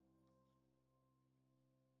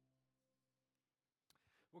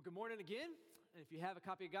Well, good morning again. And if you have a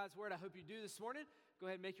copy of God's Word, I hope you do this morning. Go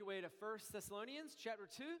ahead and make your way to 1 Thessalonians chapter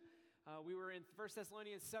 2. We were in 1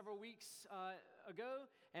 Thessalonians several weeks ago,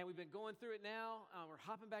 and we've been going through it now. We're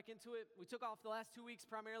hopping back into it. We took off the last 2 weeks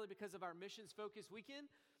primarily because of our missions focus weekend.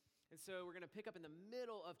 And so we're going to pick up in the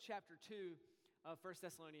middle of chapter 2 of 1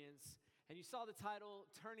 Thessalonians. And you saw the title,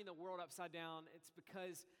 Turning the World Upside Down. It's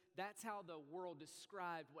because that's how the world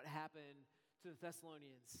described what happened to the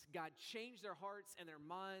Thessalonians. God changed their hearts and their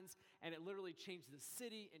minds, and it literally changed the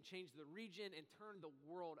city and changed the region and turned the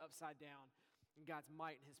world upside down in God's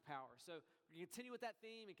might and His power. So we're going to continue with that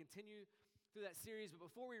theme and continue through that series. But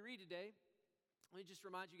before we read today, let me just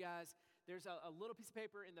remind you guys, there's a little piece of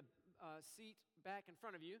paper in the seat back in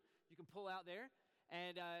front of you. You can pull out there.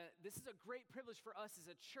 And this is a great privilege for us as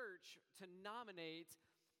a church to nominate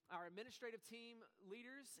our administrative team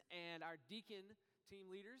leaders and our deacon team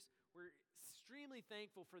leaders. We're extremely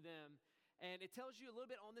thankful for them. And it tells you a little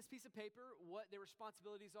bit on this piece of paper what their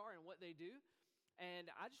responsibilities are and what they do. And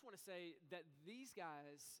I just want to say that these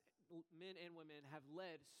guys, men and women, have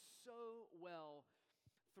led so well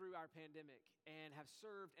through our pandemic and have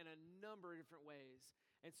served in a number of different ways.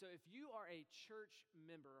 And so if you are a church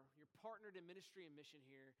member, you're partnered in ministry and mission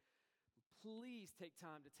here, please take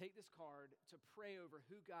time to take this card to pray over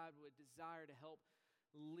who God would desire to help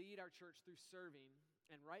lead our church through serving,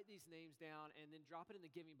 and write these names down and then drop it in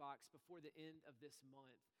the giving box before the end of this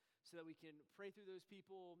month so that we can pray through those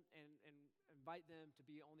people and invite them to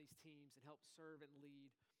be on these teams and help serve and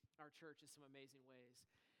lead our church in some amazing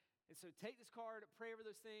ways. And so take this card, pray over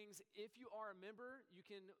those things. If you are a member, you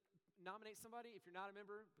can nominate somebody. If you're not a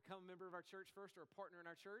member, become a member of our church first or a partner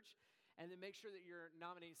in our church, and then make sure that you're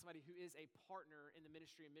nominating somebody who is a partner in the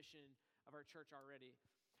ministry and mission of our church already.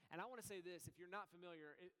 And I want to say this, if you're not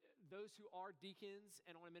familiar, those who are deacons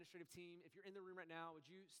and on an administrative team, if you're in the room right now, would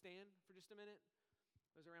you stand for just a minute?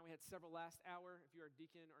 Those around, we had several last hour. If you're a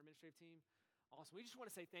deacon or administrative team, awesome. We just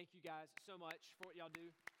want to say thank you guys so much for what y'all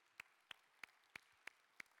do.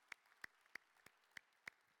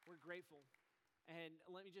 We're grateful. And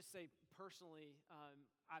let me just say personally,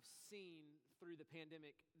 I've seen through the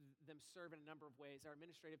pandemic them serve in a number of ways. Our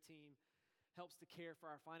administrative team helps to care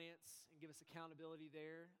for our finance and give us accountability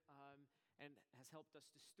there, and has helped us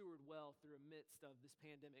to steward well through the midst of this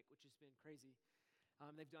pandemic, which has been crazy.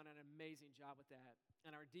 They've done an amazing job with that.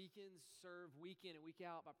 And our deacons serve week in and week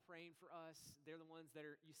out by praying for us. They're the ones that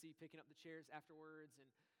you see picking up the chairs afterwards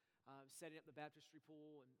and setting up the baptistry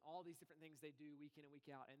pool and all these different things they do week in and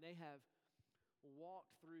week out. And they have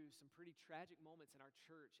walked through some pretty tragic moments in our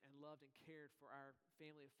church and loved and cared for our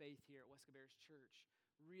family of faith here at West Cabarrus Church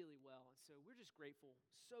really well. And so we're just grateful,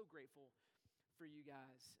 so grateful for you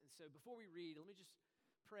guys. And so before we read, let me just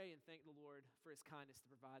pray and thank the Lord for His kindness to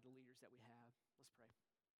provide the leaders that we have. Let's pray.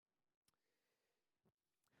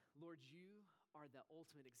 Lord, you are the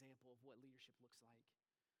ultimate example of what leadership looks like.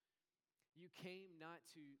 You came not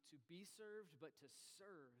to be served, but to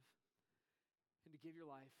serve and to give your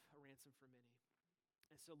life a ransom for many.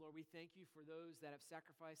 And so, Lord, we thank you for those that have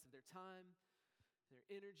sacrificed of their time, their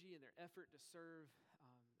energy, and their effort to serve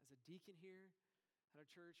as a deacon here at our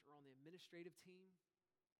church or on the administrative team.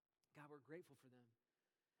 God, we're grateful for them.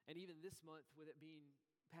 And even this month, with it being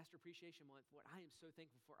Pastor Appreciation Month, Lord, I am so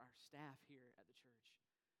thankful for our staff here at the church.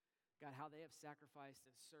 God, how they have sacrificed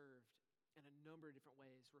and served in a number of different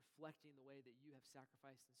ways, reflecting the way that you have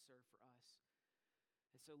sacrificed and served for us.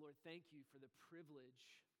 And so, Lord, thank you for the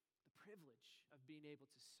privilege of being able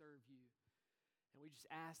to serve you. And we just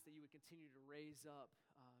ask that you would continue to raise up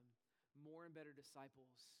more and better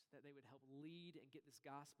disciples, that they would help lead and get this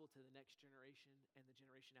gospel to the next generation and the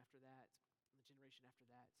generation after that, and the generation after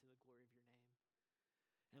that, to the glory of your name.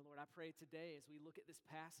 And Lord, I pray today as we look at this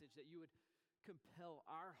passage that you would compel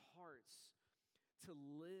our hearts to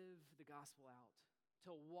live the gospel out,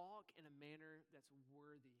 to walk in a manner that's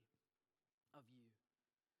worthy of you.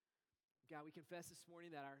 God, we confess this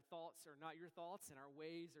morning that our thoughts are not your thoughts and our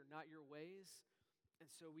ways are not your ways,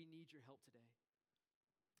 and so we need your help today.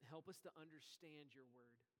 Help us to understand your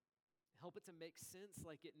word. Help it to make sense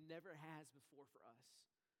like it never has before for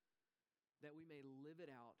us, that we may live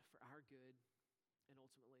it out for our good and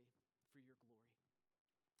ultimately for your glory.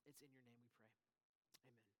 It's in your name we pray.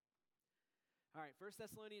 Amen. All right, 1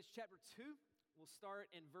 Thessalonians chapter 2, we'll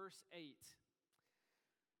start in verse 8.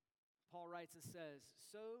 Paul writes and says,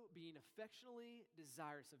 "So being affectionately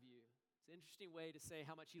desirous of you." It's an interesting way to say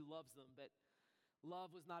how much he loves them, but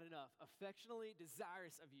love was not enough. Affectionately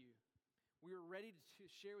desirous of you. We were ready to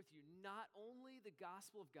share with you not only the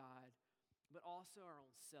gospel of God, but also our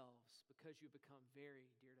own selves, because you have become very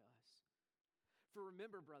dear to us. For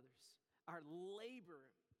remember, brothers, our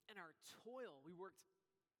labor and our toil, we worked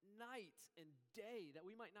night and day, that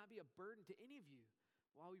we might not be a burden to any of you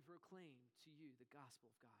while we proclaim to you the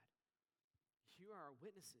gospel of God. You are our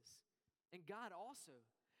witnesses, and God also,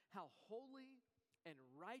 how holy and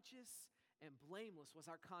righteous and blameless was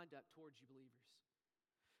our conduct towards you believers.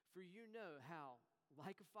 For you know how,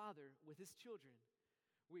 like a father with his children,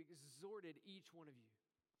 we exhorted each one of you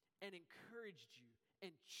and encouraged you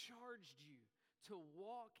and charged you to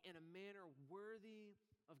walk in a manner worthy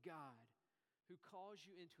of God, who calls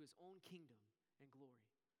you into his own kingdom and glory.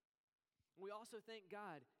 We also thank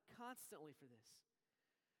God constantly for this,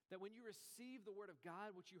 that when you received the word of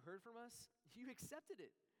God, which you heard from us, you accepted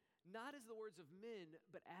it, not as the words of men,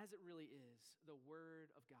 but as it really is, the word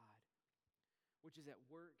of God, which is at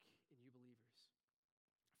work in you believers.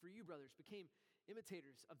 For you, brothers, became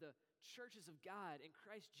imitators of the churches of God in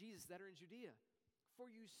Christ Jesus that are in Judea. For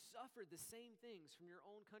you suffered the same things from your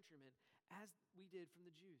own countrymen as we did from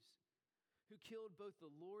the Jews, who killed both the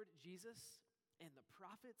Lord Jesus and the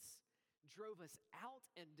prophets, drove us out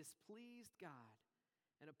and displeased God,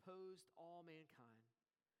 and opposed all mankind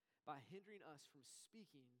by hindering us from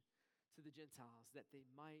speaking to the Gentiles that they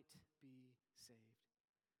might be saved.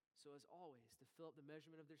 So as always, to fill up the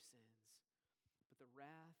measurement of their sins, but the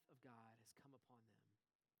wrath of God has come upon them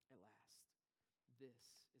at last.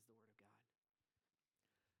 This is the word of God.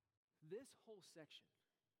 This whole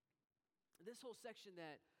section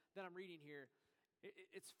that I'm reading here,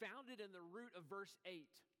 it's founded in the root of verse 8,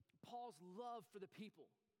 Paul's love for the people.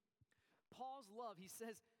 Paul's love, he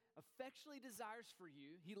says, affectionately desires for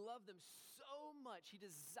you. He loved them so much, he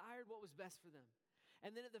desired what was best for them.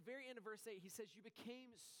 And then at the very end of verse 8, he says, you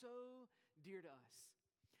became so dear to us.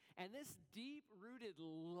 And this deep-rooted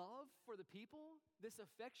love for the people, this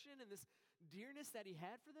affection and this dearness that he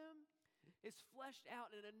had for them, is fleshed out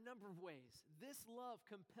in a number of ways. This love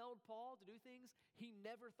compelled Paul to do things he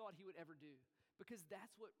never thought he would ever do, because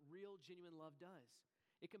that's what real, genuine love does.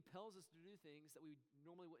 It compels us to do things that we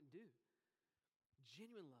normally wouldn't do.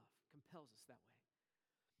 Genuine love compels us that way.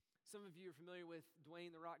 Some of you are familiar with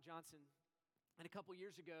Dwayne "The Rock" Johnson, and a couple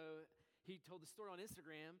years ago, he told the story on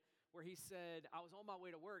Instagram where he said, I was on my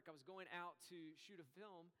way to work, I was going out to shoot a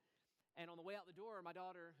film, and on the way out the door, my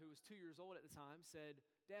daughter, who was 2 years old at the time, said,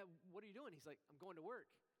 Dad, what are you doing? He's like, I'm going to work.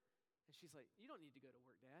 And she's like, you don't need to go to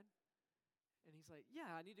work, Dad. And he's like,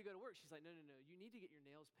 yeah, I need to go to work. She's like, no, you need to get your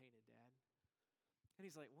nails painted, Dad. And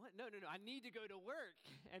he's like, what? No, I need to go to work.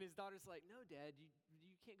 And his daughter's like, no, Dad,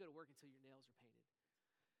 you can't go to work until your nails are painted.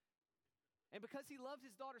 And because he loved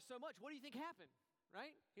his daughter so much, what do you think happened,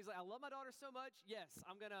 right? He's like, I love my daughter so much, yes,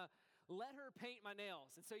 I'm going to let her paint my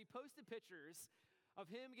nails. And so he posted pictures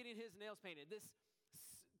of him getting his nails painted. This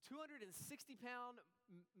 260-pound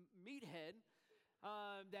meathead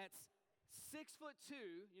that's 6'2",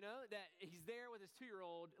 that he's there with his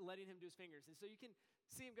 2-year-old letting him do his fingers. And so you can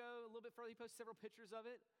see him go a little bit further. He posted several pictures of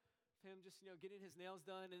it, of him just, getting his nails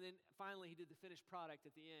done. And then finally he did the finished product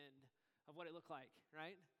at the end of what it looked like,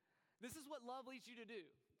 right? This is what love leads you to do.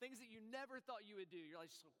 Things that you never thought you would do. You're like,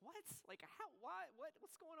 what? Like, how? Why?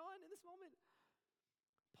 What's going on in this moment?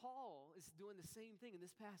 Paul is doing the same thing in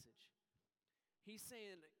this passage. He's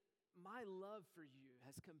saying, my love for you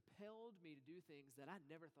has compelled me to do things that I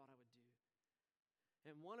never thought I would do.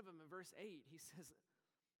 And one of them in verse 8, he says,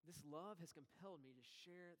 this love has compelled me to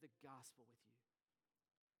share the gospel with you.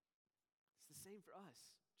 It's the same for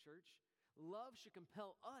us, church. Love should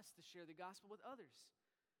compel us to share the gospel with others.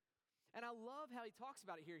 And I love how he talks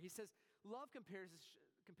about it here. He says, love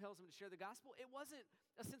compels him to share the gospel. It wasn't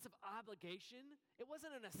a sense of obligation. It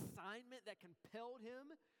wasn't an assignment that compelled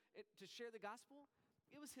him to share the gospel.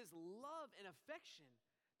 It was his love and affection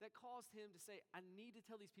that caused him to say, I need to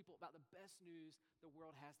tell these people about the best news the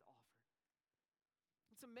world has to offer.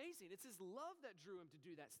 It's amazing. It's his love that drew him to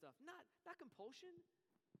do that stuff, not compulsion.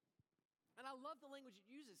 And I love the language it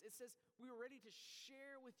uses. It says, we were ready to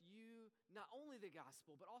share with you not only the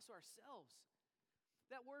gospel, but also ourselves.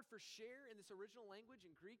 That word for share in this original language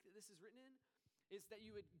in Greek that this is written in is that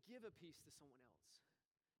you would give a piece to someone else,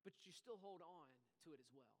 but you still hold on to it as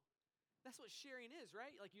well. That's what sharing is,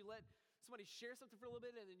 right? Like you let somebody share something for a little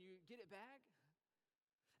bit and then you get it back.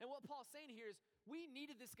 And what Paul's saying here is we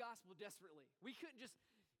needed this gospel desperately. We couldn't just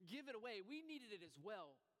give it away. We needed it as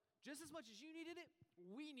well. Just as much as you needed it,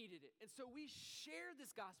 we needed it. And so we shared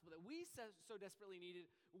this gospel that we so desperately needed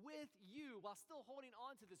with you while still holding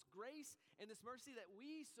on to this grace and this mercy that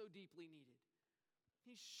we so deeply needed.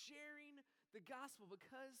 He's sharing the gospel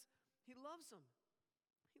because he loves them.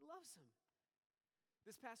 He loves them.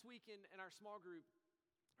 This past week in our small group,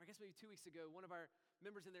 or I guess maybe 2 weeks ago, one of our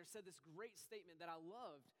members in there said this great statement that I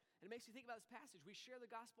loved. And it makes me think about this passage. We share the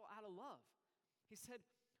gospel out of love. He said,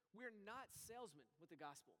 We're not salesmen with the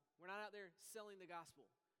gospel. We're not out there selling the gospel.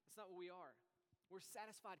 That's not what we are. We're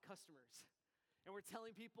satisfied customers. And we're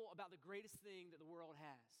telling people about the greatest thing that the world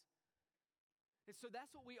has. And so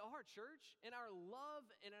that's what we are, church. In our love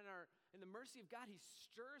and in the mercy of God, he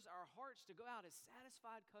stirs our hearts to go out as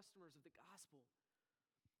satisfied customers of the gospel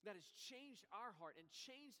that has changed our heart and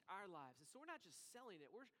changed our lives. And so we're not just selling it.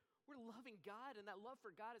 We're loving God, and that love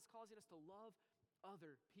for God is causing us to love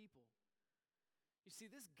other people. You see,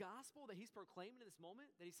 this gospel that he's proclaiming in this moment,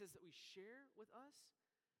 that he says that we share with us,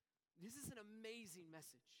 this is an amazing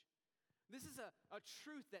message. This is a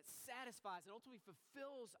truth that satisfies and ultimately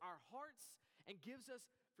fulfills our hearts and gives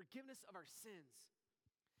us forgiveness of our sins.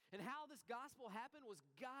 And how this gospel happened was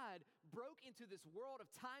God broke into this world of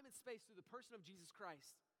time and space through the person of Jesus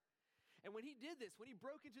Christ. And when he did this, when he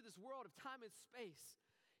broke into this world of time and space,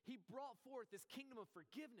 he brought forth this kingdom of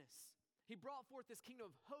forgiveness. He brought forth this kingdom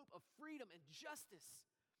of hope, of freedom, and justice.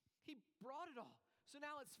 He brought it all. So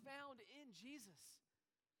now it's found in Jesus.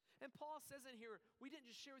 And Paul says in here, we didn't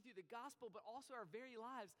just share with you the gospel, but also our very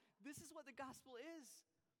lives. This is what the gospel is.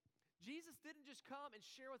 Jesus didn't just come and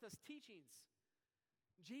share with us teachings.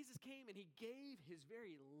 Jesus came and he gave his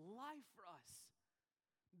very life for us.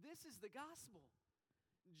 This is the gospel.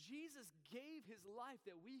 Jesus gave his life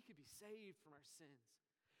that we could be saved from our sins,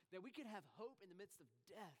 that we could have hope in the midst of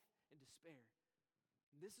death and despair.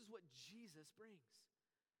 This is what Jesus brings.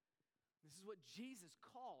 This is what Jesus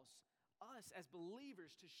calls us as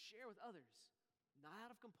believers to share with others, not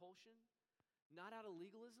out of compulsion, not out of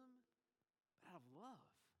legalism, but out of love.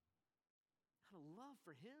 Out of love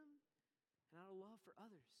for him and out of love for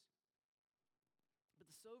others. But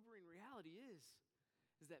the sobering reality is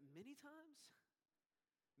that many times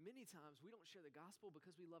we don't share the gospel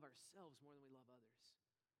because we love ourselves more than we love others.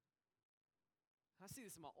 I see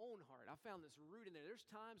this in my own heart. I found this root in there. There's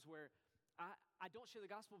times where I don't share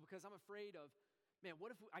the gospel because I'm afraid of, man,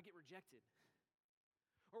 what if I get rejected?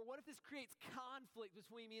 Or what if this creates conflict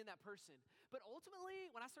between me and that person? But ultimately,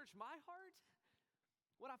 when I search my heart,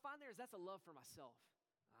 what I find there is that's a love for myself.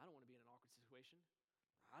 I don't want to be in an awkward situation.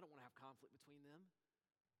 I don't want to have conflict between them.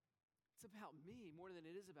 It's about me more than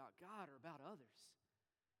it is about God or about others.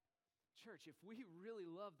 Church, if we really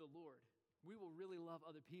love the Lord, we will really love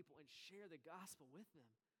other people and share the gospel with them.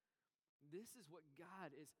 This is what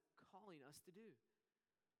God is calling us to do.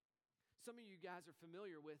 Some of you guys are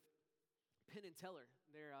familiar with Penn and Teller.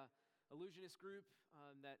 They're an illusionist group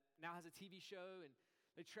that now has a TV show, and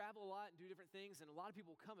they travel a lot and do different things, and a lot of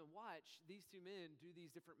people come and watch these two men do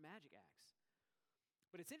these different magic acts.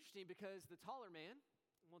 But it's interesting because the taller man,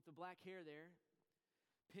 with the black hair there,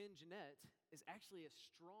 Penn Jillette, is actually a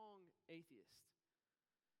strong atheist.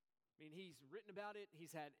 I mean, he's written about it.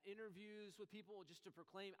 He's had interviews with people just to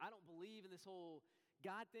proclaim, I don't believe in this whole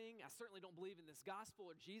God thing. I certainly don't believe in this gospel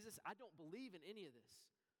or Jesus. I don't believe in any of this.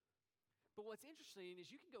 But what's interesting is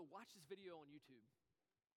you can go watch this video on YouTube.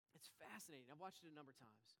 It's fascinating. I've watched it a number of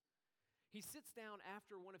times. He sits down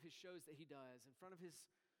after one of his shows that he does in front of his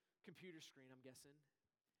computer screen, I'm guessing,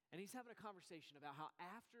 and he's having a conversation about how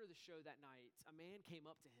after the show that night, a man came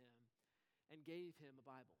up to him and gave him a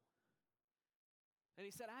Bible. And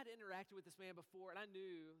he said, I had interacted with this man before, and I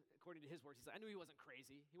knew, according to his words, he said, I knew he wasn't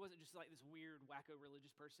crazy. He wasn't just like this weird, wacko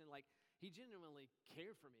religious person. Like, he genuinely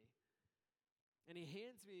cared for me. And he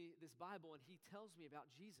hands me this Bible, and he tells me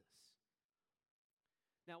about Jesus.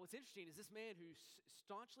 Now, what's interesting is this man who's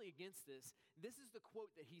staunchly against this is the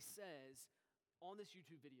quote that he says on this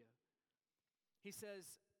YouTube video. He says,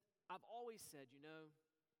 I've always said,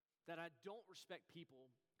 that I don't respect people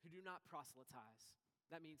who do not proselytize.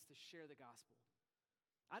 That means to share the gospel.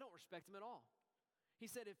 I don't respect them at all. He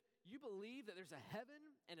said, if you believe that there's a heaven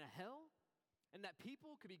and a hell, and that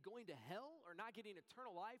people could be going to hell or not getting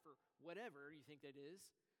eternal life or whatever you think that is,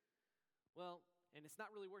 well, and it's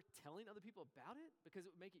not really worth telling other people about it because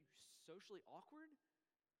it would make it socially awkward.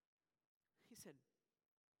 He said,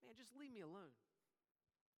 man, just leave me alone.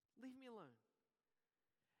 Leave me alone.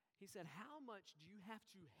 He said, how much do you have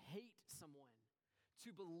to hate someone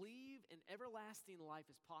to believe an everlasting life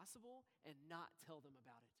is possible and not tell them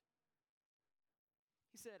about it?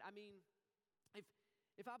 He said, I mean,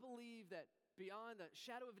 if I believe that beyond the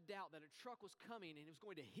shadow of a doubt that a truck was coming and it was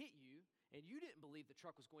going to hit you, and you didn't believe the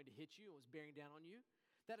truck was going to hit you and was bearing down on you,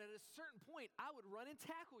 that at a certain point I would run and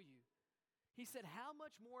tackle you. He said, how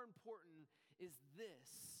much more important is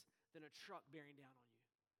this than a truck bearing down on you?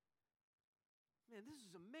 Man, this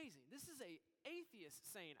is amazing. This is an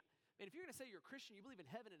atheist saying, man, if you're going to say you're a Christian, you believe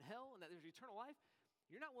in heaven and hell and that there's eternal life,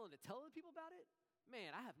 you're not willing to tell other people about it?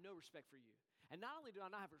 Man, I have no respect for you. And not only do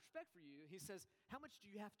I not have respect for you, he says, how much do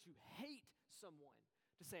you have to hate someone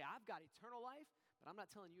to say, I've got eternal life, but I'm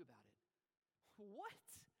not telling you about it. What?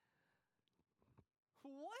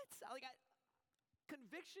 What?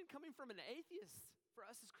 Conviction coming from an atheist for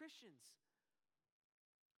us as Christians.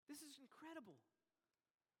 This is incredible.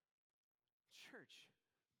 Church,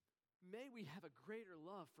 may we have a greater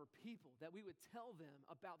love for people, that we would tell them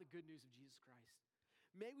about the good news of Jesus Christ.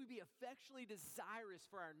 May we be affectionately desirous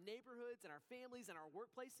for our neighborhoods and our families and our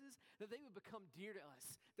workplaces, that they would become dear to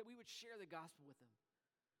us, that we would share the gospel with them,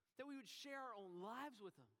 that we would share our own lives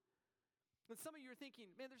with them. And some of you are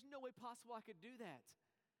thinking, man, there's no way possible I could do that.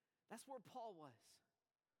 That's where Paul was.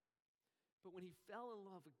 But when he fell in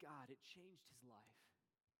love with God, it changed his life.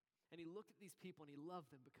 And he looked at these people and he loved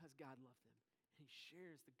them because God loved them. And he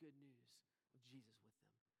shares the good news of Jesus with them.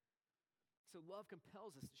 So love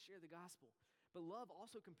compels us to share the gospel. But love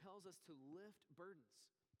also compels us to lift burdens.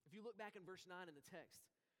 If you look back in verse 9 in the text,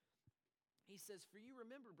 he says, "For you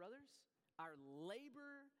remember, brothers, our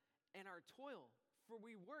labor and our toil. For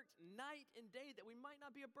we worked night and day that we might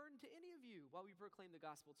not be a burden to any of you while we proclaim the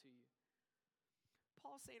gospel to you."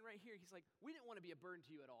 Paul's saying right here, he's like, we didn't want to be a burden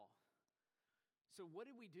to you at all. So what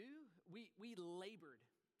did we do? We labored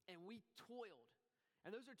and we toiled. And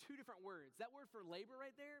those are two different words. That word for labor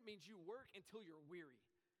right there means you work until you're weary.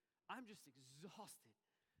 I'm just exhausted.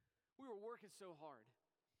 We were working so hard.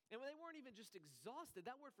 And they weren't even just exhausted.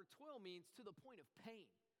 That word for toil means to the point of pain.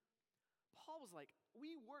 Paul was like,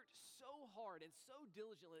 we worked so hard and so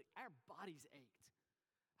diligently, our bodies ached.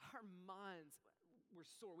 Our minds were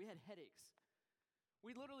sore. We had headaches.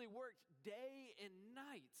 We literally worked day and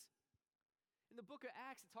night. In the book of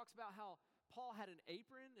Acts, it talks about how Paul had an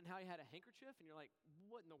apron and how he had a handkerchief. And you're like,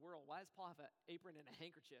 what in the world? Why does Paul have an apron and a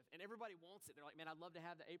handkerchief? And everybody wants it. They're like, man, I'd love to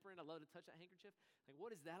have the apron. I'd love to touch that handkerchief. Like, what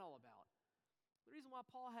is that all about? The reason why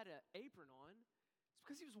Paul had an apron on is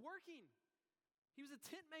because he was working. He was a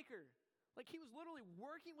tent maker. Like, he was literally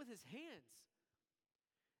working with his hands.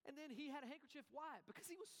 And then he had a handkerchief. Why? Because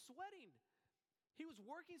he was sweating. He was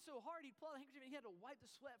working so hard, he'd pull out a handkerchief and he had to wipe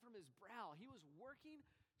the sweat from his brow. He was working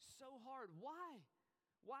so hard. Why?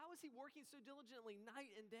 Why was he working so diligently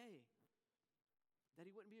night and day? That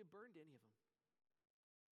he wouldn't be a burden to any of them.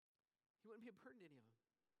 He wouldn't be a burden to any of them.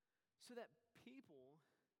 So that people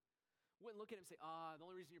wouldn't look at him and say, the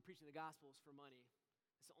only reason you're preaching the gospel is for money.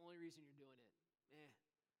 It's the only reason you're doing it.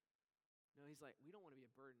 No, he's like, we don't want to be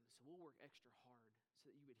a burden, so we'll work extra hard so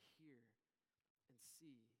that you would hear and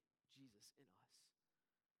see Jesus in us.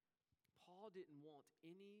 Paul didn't want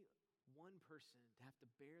any one person to have to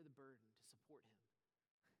bear the burden to support him.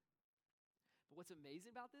 But what's amazing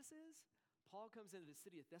about this is, Paul comes into the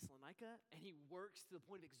city of Thessalonica and he works to the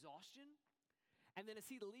point of exhaustion. And then as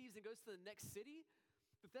he leaves and goes to the next city,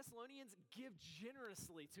 the Thessalonians give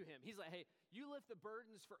generously to him. He's like, hey, you lift the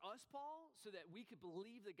burdens for us, Paul, so that we could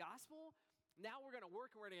believe the gospel. Now we're going to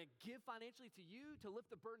work and we're going to give financially to you to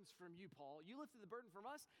lift the burdens from you, Paul. You lifted the burden from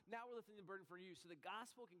us. Now we're lifting the burden for you so the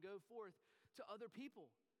gospel can go forth to other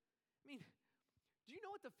people. I mean, do you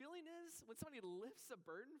know what the feeling is when somebody lifts a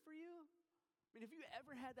burden for you? I mean, have you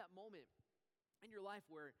ever had that moment in your life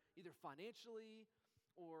where either financially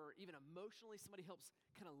or even emotionally somebody helps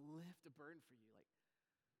kind of lift a burden for you? Like,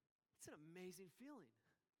 it's an amazing feeling.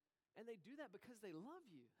 And they do that because they love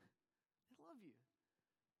you. They love you.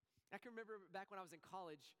 I can remember back when I was in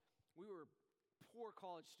college, we were poor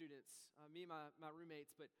college students, me and my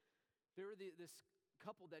roommates, but there were this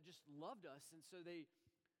couple that just loved us, and so they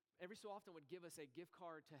every so often would give us a gift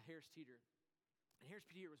card to Harris Teeter. And Harris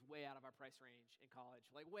Teeter was way out of our price range in college,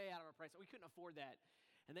 like way out of our price. We couldn't afford that.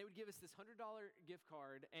 And they would give us this $100 gift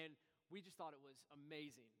card, and we just thought it was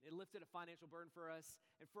amazing. It lifted a financial burden for us,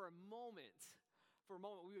 and for a moment,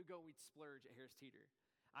 we would go and we'd splurge at Harris Teeter.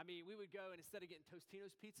 I mean, we would go, and instead of getting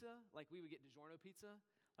Tostino's pizza, like we would get DiGiorno pizza.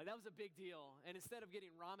 Like, that was a big deal. And instead of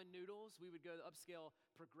getting ramen noodles, we would go to upscale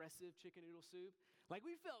progressive chicken noodle soup. Like,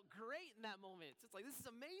 we felt great in that moment. It's like, this is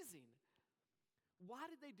amazing. Why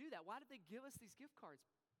did they do that? Why did they give us these gift cards?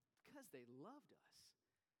 Because they loved us.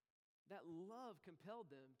 That love compelled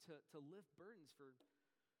them to lift burdens for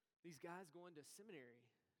these guys going to seminary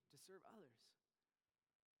to serve others.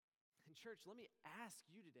 And church, let me ask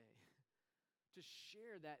you today to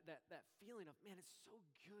share that feeling of, man, it's so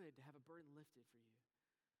good to have a burden lifted for you.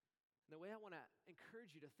 And the way I want to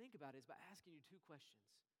encourage you to think about it is by asking you two questions.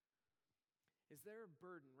 Is there a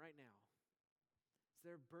burden right now? Is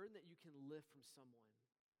there a burden that you can lift from someone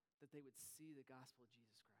that they would see the gospel of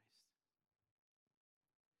Jesus Christ?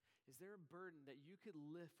 Is there a burden that you could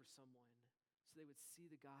lift for someone so they would see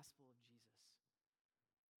the gospel of Jesus?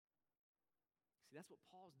 See, that's what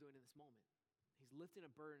Paul's doing in this moment. He's lifting a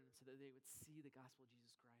burden so that they would see the gospel of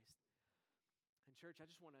Jesus Christ. And church, I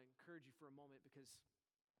just want to encourage you for a moment, because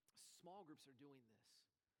small groups are doing this.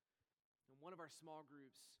 And one of our small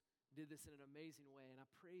groups did this in an amazing way, and I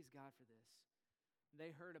praise God for this.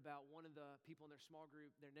 They heard about one of the people in their small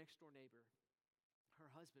group, their next door neighbor. Her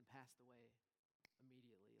husband passed away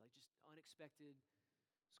immediately, like just unexpected.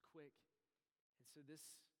 It was quick. And so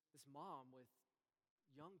this mom with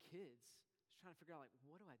young kids is trying to figure out, like,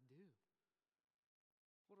 what do I do?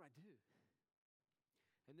 What do I do?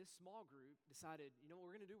 And this small group decided, you know what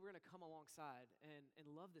we're going to do? We're going to come alongside and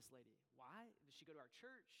love this lady. Why? Did she go to our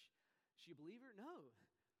church? Is she a believer? No,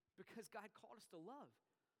 because God called us to love.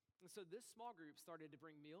 And so this small group started to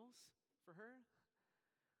bring meals for her.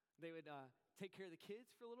 They would take care of the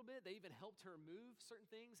kids for a little bit. They even helped her move certain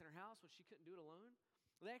things in her house when she couldn't do it alone.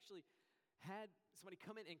 They actually had somebody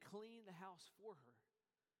come in and clean the house for her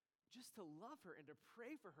just to love her and to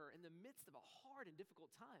pray for her in the midst of a hard and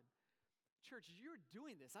difficult time. Church, you're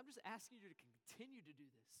doing this. I'm just asking you to continue to do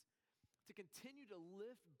this, to continue to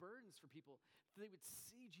lift burdens for people so they would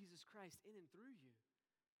see Jesus Christ in and through you.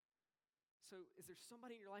 So is there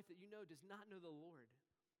somebody in your life that you know does not know the Lord,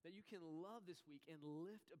 that you can love this week and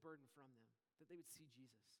lift a burden from them, that they would see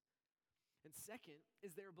Jesus? And second,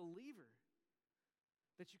 is there a believer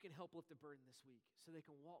that you can help lift a burden this week so they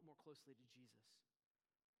can walk more closely to Jesus?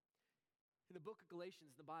 In the book of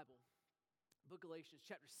Galatians, the Bible, book of Galatians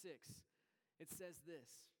chapter 6, it says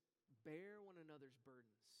this: bear one another's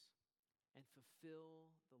burdens and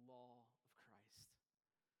fulfill the law of Christ.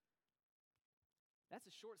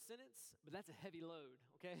 That's a short sentence, but that's a heavy load,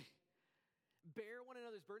 okay? Bear one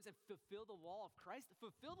another's burdens and fulfill the law of Christ.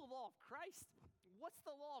 Fulfill the law of Christ. What's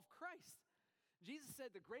the law of Christ? Jesus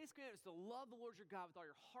said the greatest commandment is to love the Lord your God with all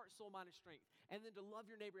your heart, soul, mind, and strength, and then to love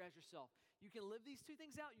your neighbor as yourself. You can live these two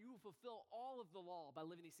things out, you will fulfill all of the law by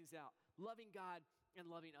living these things out, loving God and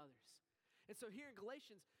loving others. And so here in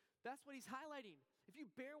Galatians, that's what he's highlighting. If you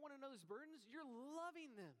bear one another's burdens, you're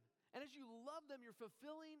loving them. And as you love them, you're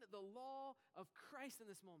fulfilling the law of Christ in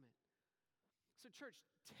this moment. So church,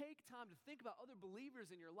 take time to think about other believers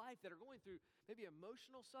in your life that are going through maybe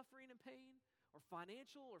emotional suffering and pain, or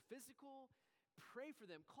financial or physical. Pray for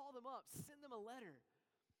them, call them up, send them a letter.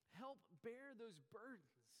 Help bear those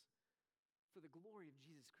burdens for the glory of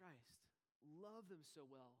Jesus Christ. Love them so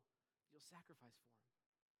well, you'll sacrifice for them.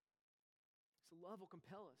 So love will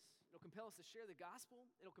compel us. It'll compel us to share the gospel.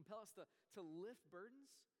 It'll compel us to lift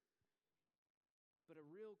burdens. But a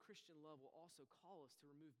real Christian love will also call us to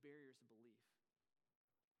remove barriers of belief.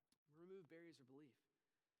 Remove barriers of belief.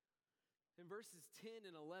 In verses 10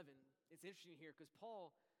 and 11, it's interesting here because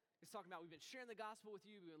Paul is talking about we've been sharing the gospel with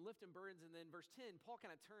you, we've been lifting burdens, and then verse 10, Paul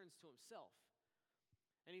kind of turns to himself.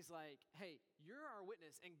 And he's like, hey, you're our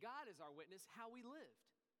witness, and God is our witness, how we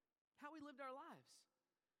lived our lives.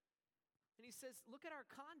 And he says, look at our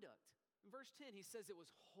conduct. In verse 10, he says it was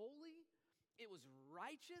holy, it was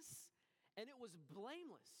righteous, and it was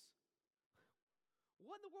blameless.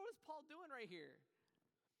 What in the world is Paul doing right here?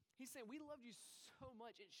 He's saying, we loved you so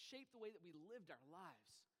much, it shaped the way that we lived our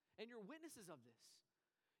lives. And you're witnesses of this.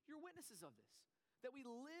 You're witnesses of this. That we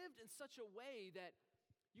lived in such a way that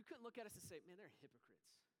you couldn't look at us and say, man, they're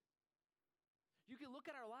hypocrites. You can look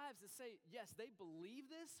at our lives and say, yes, they believe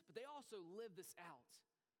this, but they also live this out.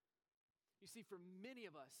 You see, for many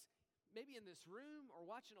of us, maybe in this room or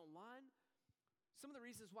watching online, some of the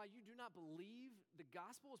reasons why you do not believe the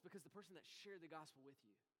gospel is because the person that shared the gospel with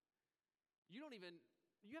you. You haven't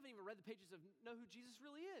even read the pages of know who Jesus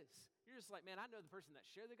really is. You're just like, man, I know the person that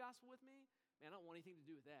shared the gospel with me. Man, I don't want anything to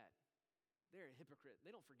do with that. They're a hypocrite.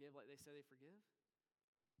 They don't forgive like they say they forgive.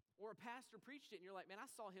 Or a pastor preached it and you're like, man, I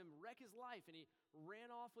saw him wreck his life and he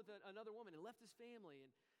ran off with another woman and left his family.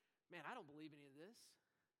 And man, I don't believe any of this.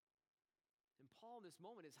 And Paul in this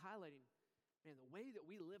moment is highlighting, man, the way that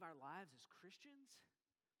we live our lives as Christians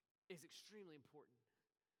is extremely important.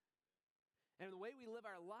 And the way we live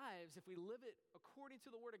our lives, if we live it according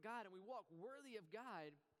to the Word of God and we walk worthy of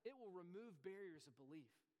God, it will remove barriers of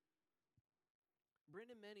belief.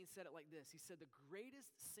 Brendan Manning said it like this. He said, the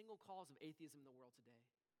greatest single cause of atheism in the world today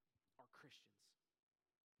are Christians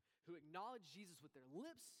who acknowledge Jesus with their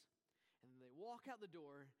lips and then they walk out the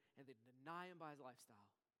door and they deny him by his lifestyle.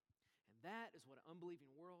 And that is what an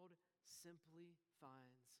unbelieving world simply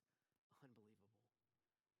finds unbelievable.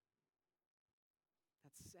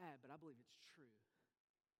 That's sad, but I believe it's true.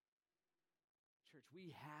 Church,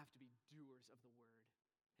 we have to be doers of the word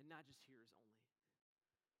and not just hearers only.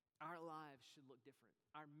 Our lives should look different.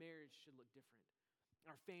 Our marriage should look different.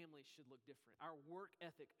 Our families should look different. Our work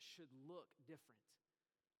ethic should look different.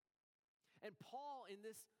 And Paul, in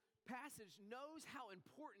this passage knows how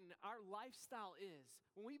important our lifestyle is.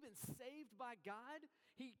 When we've been saved by God,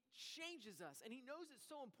 he changes us, and he knows it's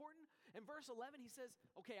so important. In verse 11, he says,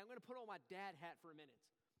 okay, I'm going to put on my dad hat for a minute.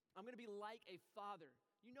 I'm going to be like a father.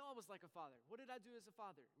 You know I was like a father. What did I do as a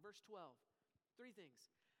father? Verse 12, 3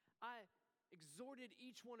 things. I exhorted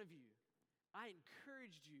each one of you. I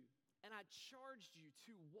encouraged you, and I charged you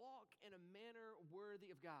to walk in a manner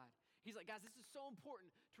worthy of God. He's like, guys, this is so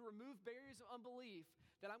important to remove barriers of unbelief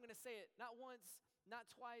that I'm going to say it not once, not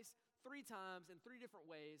twice, 3 times in 3 different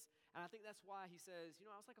ways. And I think that's why he says,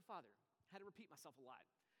 I was like a father. I had to repeat myself a lot.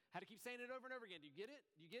 Had to keep saying it over and over again. Do you get it?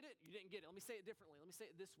 You get it? You didn't get it. Let me say it differently. Let me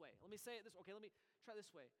say it this way. Let me say it this way. Okay, let me try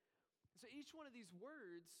this way. So each one of these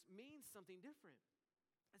words means something different.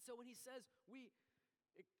 And so when he says, we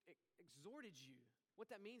exhorted you,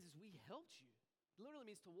 what that means is we helped you. It literally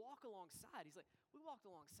means to walk alongside. He's like, we walked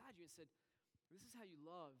alongside you and said, this is how you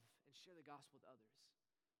love and share the gospel with others.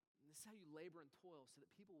 And this is how you labor and toil so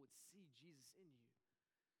that people would see Jesus in you.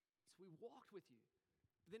 So we walked with you.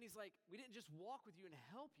 But then he's like, we didn't just walk with you and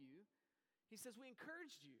help you. He says we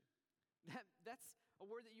encouraged you. That's a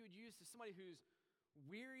word that you would use to somebody who's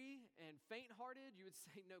weary and faint-hearted. You would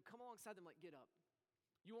say, no, come alongside them, like, get up.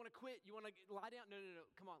 You want to quit? You want to lie down? No.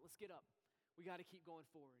 Come on, let's get up. We got to keep going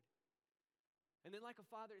forward. And then like a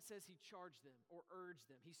father, it says he charged them or urged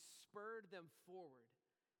them. He spurred them forward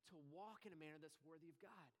to walk in a manner that's worthy of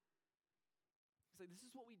God. He's like, this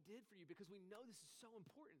is what we did for you because we know this is so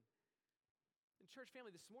important. And church family,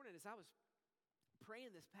 this morning as I was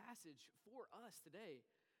praying this passage for us today,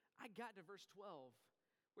 I got to verse 12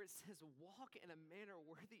 where it says, walk in a manner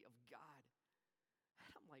worthy of God.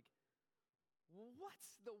 And I'm like,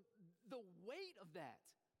 what's the weight of that?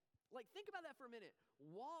 Like, think about that for a minute.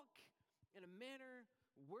 Walk in a manner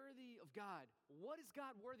worthy of God. What is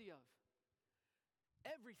God worthy of?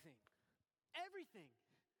 Everything. Everything.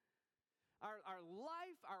 Our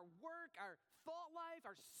life, our work, our thought life,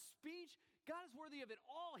 our speech. God is worthy of it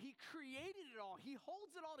all. He created it all. He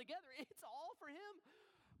holds it all together. It's all for him.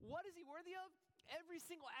 What is he worthy of? Every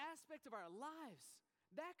single aspect of our lives.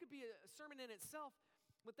 That could be a sermon in itself.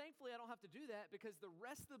 But thankfully, I don't have to do that because the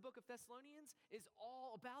rest of the book of Thessalonians is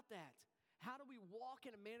all about that. How do we walk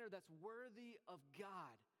in a manner that's worthy of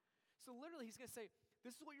God? So literally, he's going to say,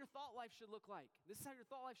 this is what your thought life should look like. This is how your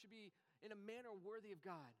thought life should be in a manner worthy of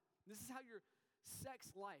God. This is how your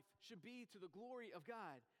sex life should be to the glory of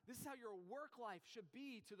God. This is how your work life should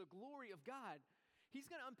be to the glory of God. He's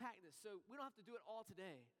going to unpack this, so we don't have to do it all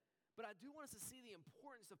today. But I do want us to see the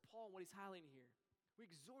importance of Paul and what he's highlighting here. We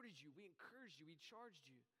exhorted you, we encouraged you, we charged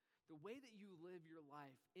you. The way that you live your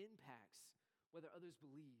life impacts whether others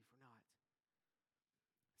believe or not.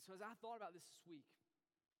 So as I thought about this week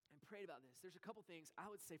and prayed about this, there's a couple things I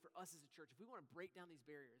would say for us as a church. If we want to break down these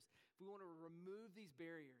barriers, if we want to remove these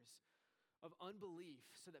barriers of unbelief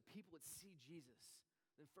so that people would see Jesus,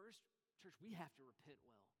 then first, church, we have to repent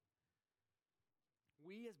well.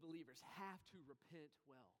 We as believers have to repent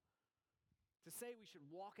well. To say we should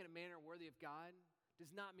walk in a manner worthy of God does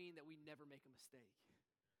not mean that we never make a mistake.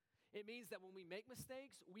 It means that when we make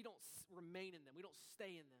mistakes, we don't remain in them. We don't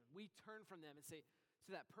stay in them. We turn from them and say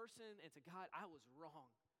to that person and to God, I was wrong.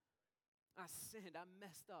 I sinned. I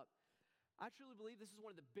messed up. I truly believe this is one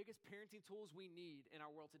of the biggest parenting tools we need in our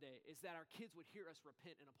world today is that our kids would hear us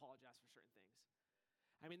repent and apologize for certain things.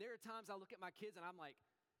 I mean, there are times I look at my kids and I'm like,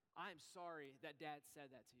 I'm sorry that dad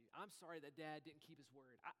said that to you. I'm sorry that dad didn't keep his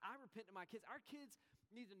word. I repent to my kids. Our kids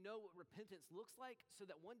need to know what repentance looks like so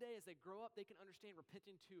that one day as they grow up, they can understand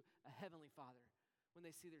repenting to a heavenly Father when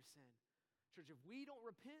they see their sin. Church, if we don't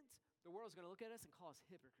repent, the world's going to look at us and call us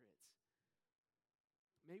hypocrites.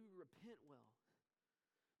 May we repent well,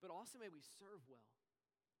 but also may we serve well.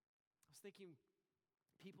 I was thinking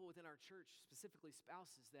people within our church, specifically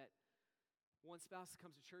spouses, that one spouse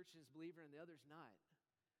comes to church and is a believer and the other's not.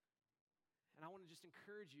 And I want to just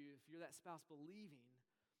encourage you, if you're that spouse believing,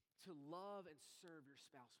 to love and serve your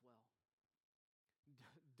spouse well.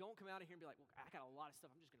 Don't come out of here and be like, well, I got a lot of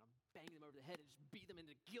stuff. I'm just going to bang them over the head and just beat them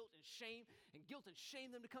into guilt and shame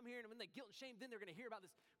them to come here. And when they guilt and shame, then they're going to hear about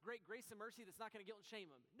this great grace and mercy that's not going to guilt and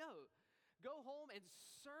shame them. No. Go home and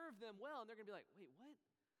serve them well. And they're going to be like, wait, what?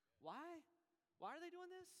 Why? Why are they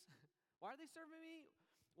doing this? Why are they serving me?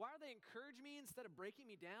 Why are they encouraging me instead of breaking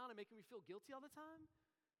me down and making me feel guilty all the time?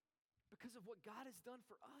 Because of what God has done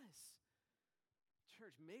for us.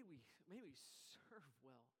 Church, may we serve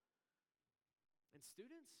well. And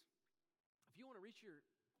students, if you want to reach your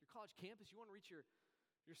college campus, you want to reach your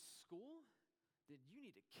school, then you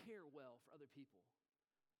need to care well for other people.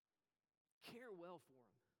 Care well for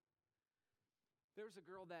them. There was a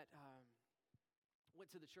girl that went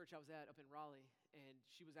to the church I was at up in Raleigh, and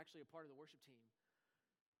she was actually a part of the worship team.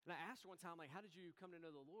 And I asked her one time, like, how did you come to know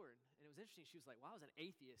the Lord? And it was interesting. She was like, well, I was an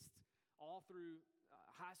atheist all through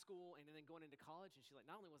high school and then going into college. And she's like,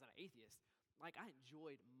 not only was I an atheist, like, I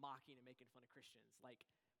enjoyed mocking and making fun of Christians. Like,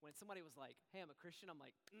 when somebody was like, hey, I'm a Christian, I'm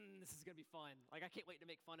like, this is going to be fun. Like, I can't wait to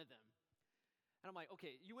make fun of them. And I'm like,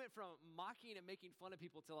 okay, you went from mocking and making fun of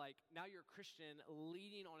people to like, now you're a Christian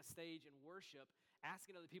leading on a stage in worship,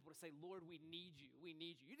 asking other people to say, Lord, we need you. We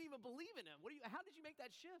need you. You didn't even believe in him. How did you make that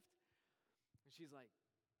shift? And she's like,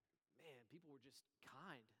 man, people were just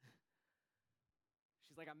kind.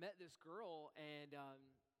 She's like, I met this girl and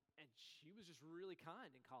she was just really kind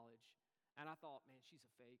in college. And I thought, man, she's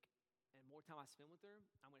a fake. And more time I spend with her,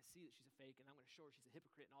 I'm going to see that she's a fake, and I'm going to show her she's a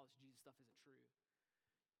hypocrite and all this Jesus stuff isn't true.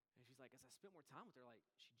 And she's like, as I spent more time with her, like,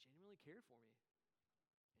 she genuinely cared for me.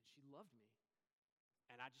 And she loved me.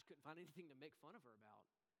 And I just couldn't find anything to make fun of her about.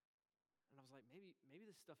 And I was like, maybe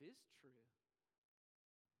this stuff is true.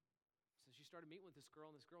 So she started meeting with this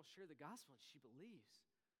girl, and this girl shared the gospel, and she believes.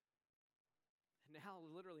 And now,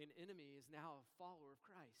 literally, an enemy is now a follower of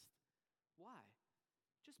Christ. Why?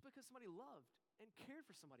 Just because somebody loved and cared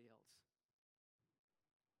for somebody else.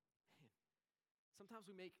 Man, sometimes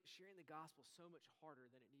we make sharing the gospel so much harder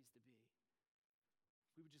than it needs to be.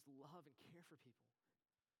 If we would just love and care for people.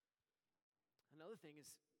 Another thing is,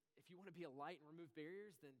 if you want to be a light and remove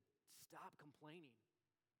barriers, then stop complaining.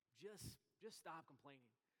 Just stop complaining.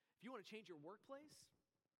 If you want to change your workplace,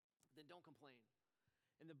 then don't complain.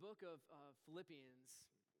 In the book of Philippians,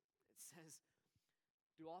 it says,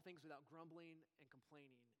 do all things without grumbling and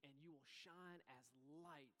complaining, and you will shine as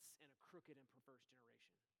lights in a crooked and perverse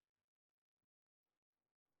generation.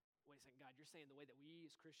 Wait a second, God, you're saying the way that we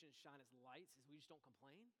as Christians shine as lights is we just don't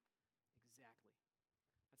complain? Exactly.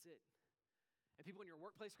 That's it. And people in your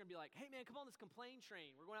workplace are going to be like, hey, man, come on this complain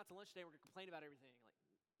train. We're going out to lunch today. We're going to complain about everything.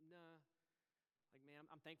 Like, nah. Like, man,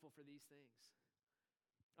 I'm thankful for these things.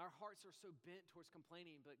 Our hearts are so bent towards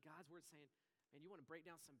complaining, but God's word's saying, man, you want to break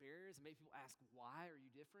down some barriers and make people ask, why are you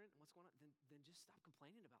different? What's going on? Then just stop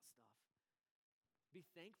complaining about stuff. Be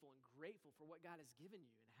thankful and grateful for what God has given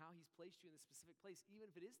you and how he's placed you in the specific place, even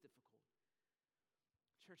if it is difficult.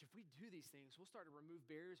 Church, if we do these things, we'll start to remove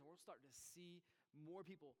barriers and we'll start to see more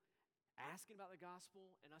people asking about the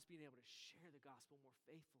gospel and us being able to share the gospel more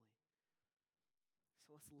faithfully.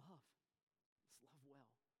 So let's love. Let's love well.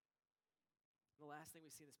 And the last thing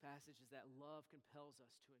we see in this passage is that love compels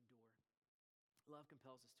us to endure. Love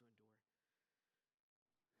compels us to endure.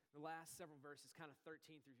 The last several verses, kind of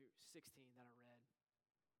 13 through 16 that I read,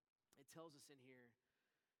 it tells us in here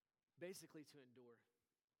basically to endure.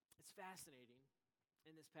 It's fascinating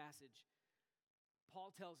in this passage. Paul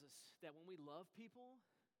tells us that when we love people,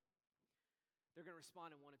 they're going to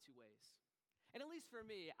respond in one of two ways. And at least for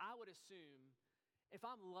me, I would assume if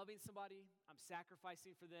I'm loving somebody, I'm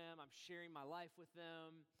sacrificing for them, I'm sharing my life with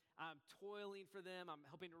them, I'm toiling for them, I'm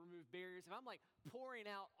helping to remove barriers. If I'm like pouring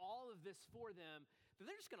out all of this for them, then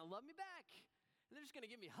they're just going to love me back. And they're just going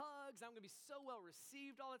to give me hugs. I'm going to be so well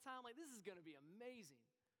received all the time. Like, this is going to be amazing.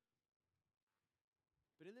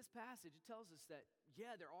 But in this passage, it tells us that,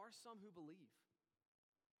 yeah, there are some who believe.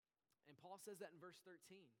 And Paul says that in verse 13.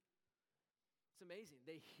 It's amazing.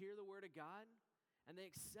 They hear the word of God, and they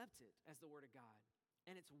accept it as the word of God.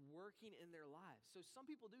 And it's working in their lives. So some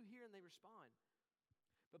people do hear and they respond.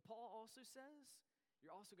 But Paul also says,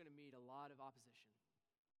 you're also going to meet a lot of opposition.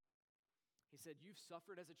 He said, you've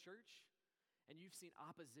suffered as a church, and you've seen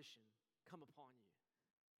opposition come upon you.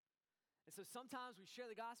 And so sometimes we share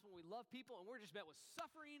the gospel and we love people, and we're just met with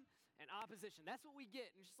suffering and opposition. That's what we get.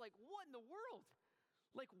 And it's just like, what in the world?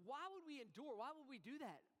 Like, why would we endure? Why would we do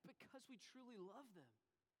that? Because we truly love them.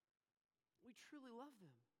 We truly love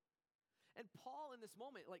them. And Paul in this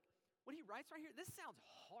moment, like what he writes right here, this sounds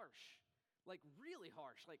harsh, like really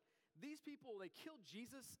harsh. Like these people, they killed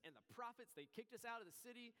Jesus and the prophets. They kicked us out of the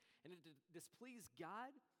city and it displeased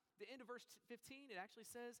God. The end of verse 15, it actually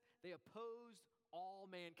says they opposed all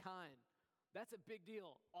mankind. That's a big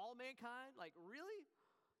deal. All mankind? Like really?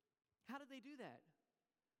 How did they do that?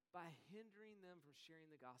 By hindering them from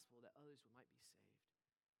sharing the gospel that others might be saved.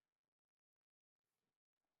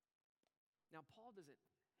 Now, Paul doesn't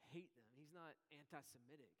hate them. He's not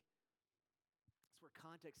anti-Semitic. That's where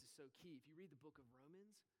context is so key. If you read the book of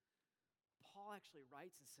Romans, Paul actually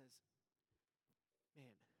writes and says,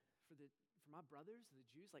 man, for my brothers, the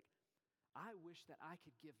Jews, like, I wish that I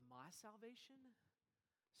could give my salvation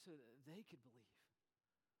so that they could believe.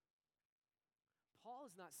 Paul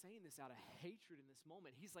is not saying this out of hatred in this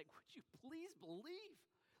moment. He's like, would you please believe?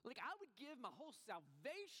 Like, I would give my whole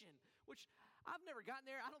salvation, which I've never gotten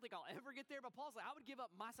there. I don't think I'll ever get there. But Paul's like, I would give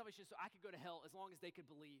up my salvation so I could go to hell as long as they could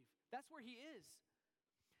believe. That's where he is.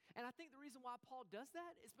 And I think the reason why Paul does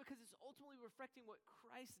that is because it's ultimately reflecting what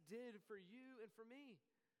Christ did for you and for me.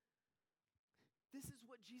 This is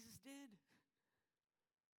what Jesus did.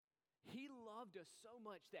 He loved us so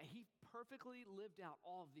much that he perfectly lived out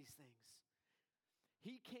all of these things.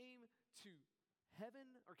 He came to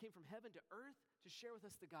heaven, or came from heaven to earth to share with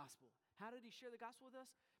us the gospel. How did he share the gospel with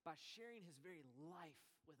us? By sharing his very life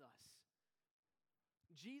with us.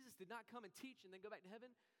 Jesus did not come and teach and then go back to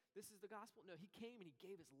heaven. This is the gospel. No, he came and he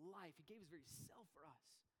gave his life. He gave his very self for us.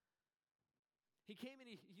 He came and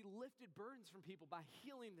he lifted burdens from people by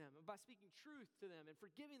healing them and by speaking truth to them and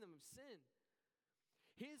forgiving them of sin.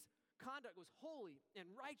 His conduct was holy and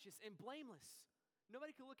righteous and blameless.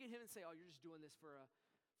 Nobody could look at him and say, oh, you're just doing this for a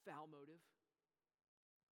foul motive.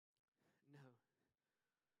 No.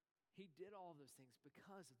 He did all of those things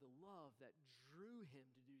because of the love that drew him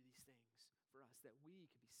to do these things for us, that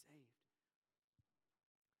we could be saved.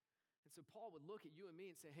 And so Paul would look at you and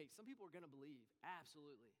me and say, hey, some people are going to believe.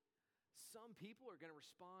 Absolutely. Some people are going to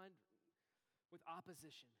respond with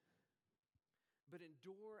opposition. But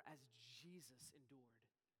endure as Jesus endured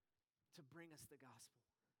to bring us the gospel.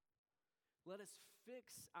 Let us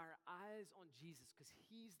fix our eyes on Jesus because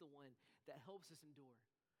he's the one that helps us endure.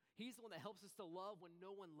 He's the one that helps us to love when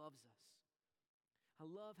no one loves us. I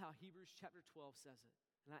love how Hebrews chapter 12 says it.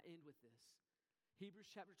 And I end with this.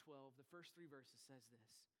 Hebrews chapter 12, the first 3 verses says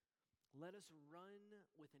this. Let us run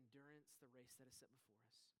with endurance the race that is set before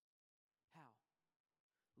us. How?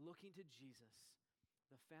 Looking to Jesus,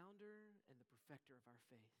 the founder and the perfecter of our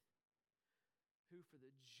faith, who for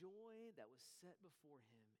the joy that was set before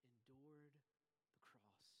him endured the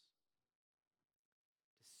cross,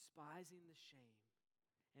 despising the shame,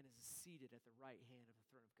 and is seated at the right hand of the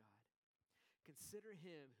throne of God. Consider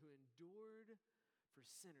him who endured for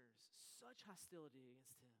sinners such hostility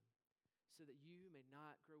against him, so that you may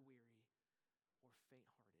not grow weary or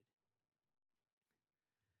faint-hearted.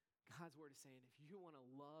 God's word is saying if you want to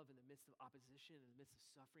love in the midst of opposition, in the midst of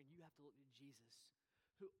suffering, you have to look to Jesus,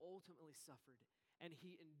 who ultimately suffered, and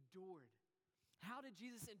he endured. How did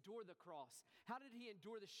Jesus endure the cross? How did he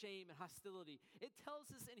endure the shame and hostility? It tells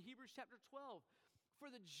us in Hebrews chapter 12, for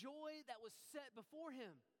the joy that was set before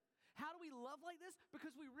him. How do we love like this?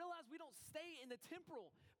 Because we realize we don't stay in the temporal,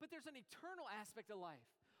 but there's an eternal aspect of life.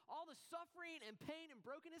 All the suffering and pain and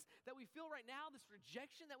brokenness that we feel right now, this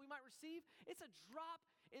rejection that we might receive, it's a drop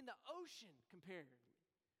in the ocean compared.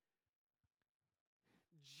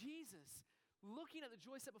 Jesus, looking at the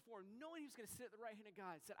joy set before him, knowing he was going to sit at the right hand of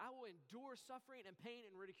God, said, I will endure suffering and pain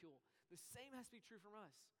and ridicule. The same has to be true from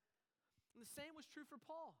us. And the same was true for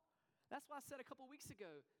Paul. That's why I said a couple weeks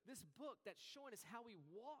ago, this book that's showing us how we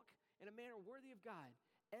walk in a manner worthy of God,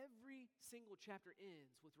 every single chapter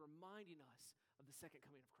ends with reminding us of the second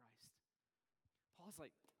coming of Christ. Paul's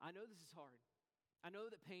like, I know this is hard. I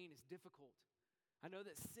know that pain is difficult. I know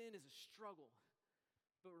that sin is a struggle.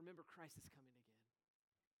 But remember, Christ is coming again.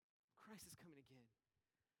 Christ is coming again.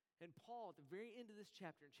 And Paul, at the very end of this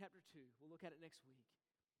chapter, in chapter 2, we'll look at it next week,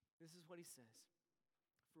 this is what he says.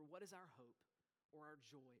 For what is our hope, or our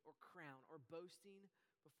joy, or crown, or boasting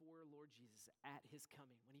before Lord Jesus at his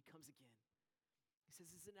coming, when he comes again? He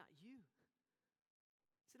says, is it not you?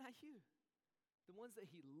 Is it not you? The ones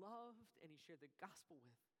that he loved and he shared the gospel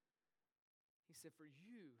with. He said, for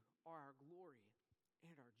you are our glory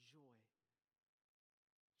and our joy.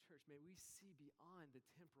 Church, may we see beyond the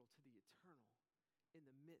temporal to the eternal in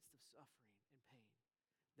the midst of suffering and pain,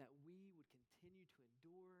 that we would continue to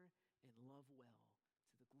endure and love well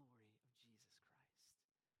to the glory of Jesus Christ.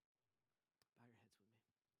 Bow your heads with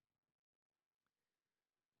me.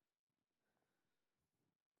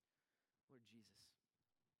 Lord Jesus,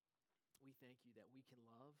 we thank you that we can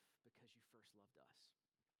love because you first loved us.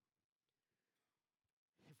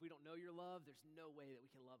 If we don't know your love, there's no way that we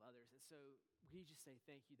can love others. And so we just say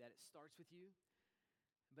thank you that it starts with you.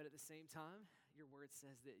 But at the same time, your word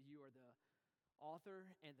says that you are the author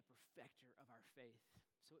and the perfecter of our faith.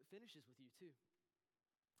 So it finishes with you too.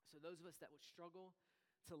 So those of us that would struggle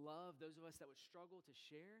to love, those of us that would struggle to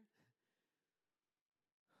share,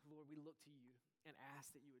 Lord, we look to you and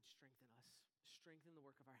ask that you would strengthen us, strengthen the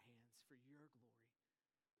work of our hands for your glory.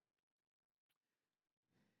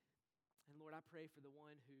 And Lord, I pray for the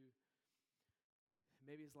one who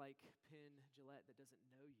maybe is like Penn Jillette that doesn't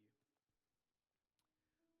know you.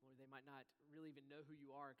 Lord, they might not really even know who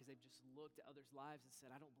you are because they've just looked at others' lives and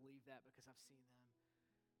said, I don't believe that because I've seen them.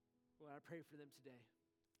 Lord, I pray for them today.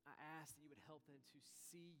 I ask that you would help them to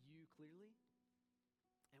see you clearly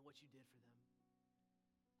and what you did for them.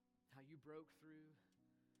 How you broke through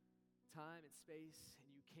time and space,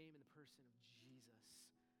 and you came in the person of Jesus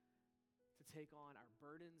to take on our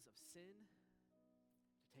burdens of sin,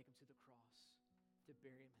 to take them to the cross, to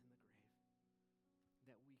bury him in the grave,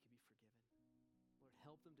 that we could be forgiven. Lord,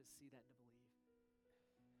 help them to see that and to believe.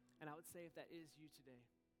 And I would say if that is you today,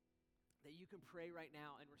 that you can pray right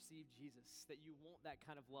now and receive Jesus, that you want that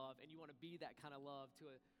kind of love and you want to be that kind of love to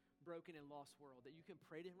a broken and lost world, that you can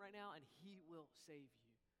pray to him right now and he will save you.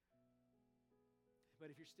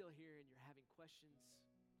 But if you're still here and you're having questions,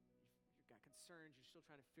 you've got concerns, you're still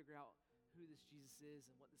trying to figure out who this Jesus is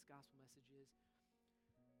and what this gospel message is,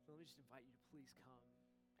 so let me just invite you to please come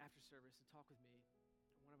after service and talk with me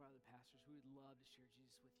or one of our other pastors. We would love to share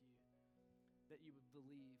Jesus with you, that you would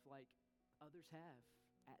believe like others have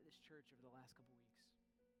at this church over the last couple weeks,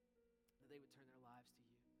 that they would turn their lives to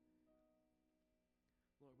you.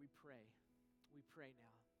 Lord, we pray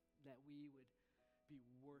now that we would be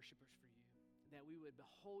worshipers for you, that we would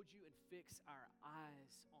behold you and fix our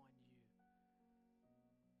eyes on you,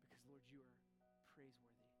 because, Lord, you are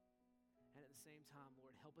praiseworthy. And at the same time,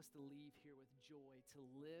 Lord, help us to leave here with joy, to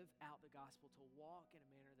live out the gospel, to walk in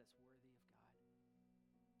a manner that's worthy of God.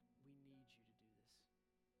 We need you to do this.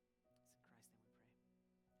 It's in Christ's name we pray.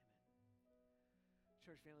 Amen.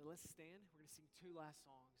 Church family, let's stand. We're going to sing two last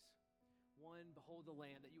songs. One, Behold the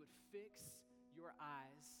Lamb, that you would fix your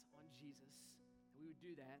eyes on Jesus, that we would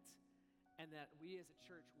do that, and that we as a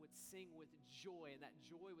church would sing with joy, and that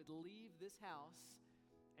joy would leave this house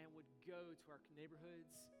and would go to our neighborhoods,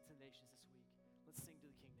 to the nations this week. Let's sing to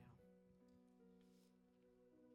the King now.